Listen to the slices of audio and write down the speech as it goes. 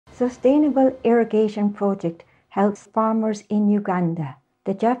sustainable irrigation project helps farmers in Uganda.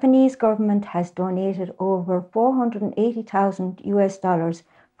 The Japanese government has donated over $480,000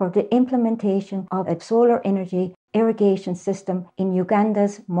 for the implementation of a solar energy irrigation system in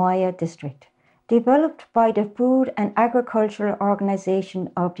Uganda's Moya district. Developed by the Food and Agricultural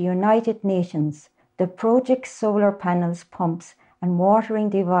Organization of the United Nations, the project's solar panels, pumps, and watering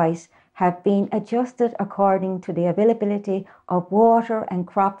device have been adjusted according to the availability of water and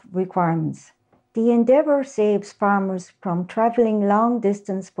crop requirements. The endeavour saves farmers from travelling long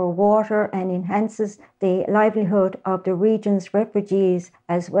distance for water and enhances the livelihood of the region's refugees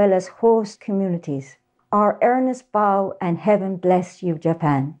as well as host communities. Our earnest bow and heaven bless you,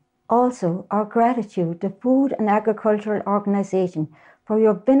 Japan. Also, our gratitude to Food and Agricultural Organization for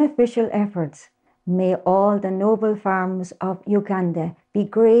your beneficial efforts. May all the noble farms of Uganda be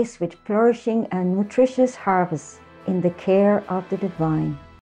graced with flourishing and nutritious harvests in the care of the divine.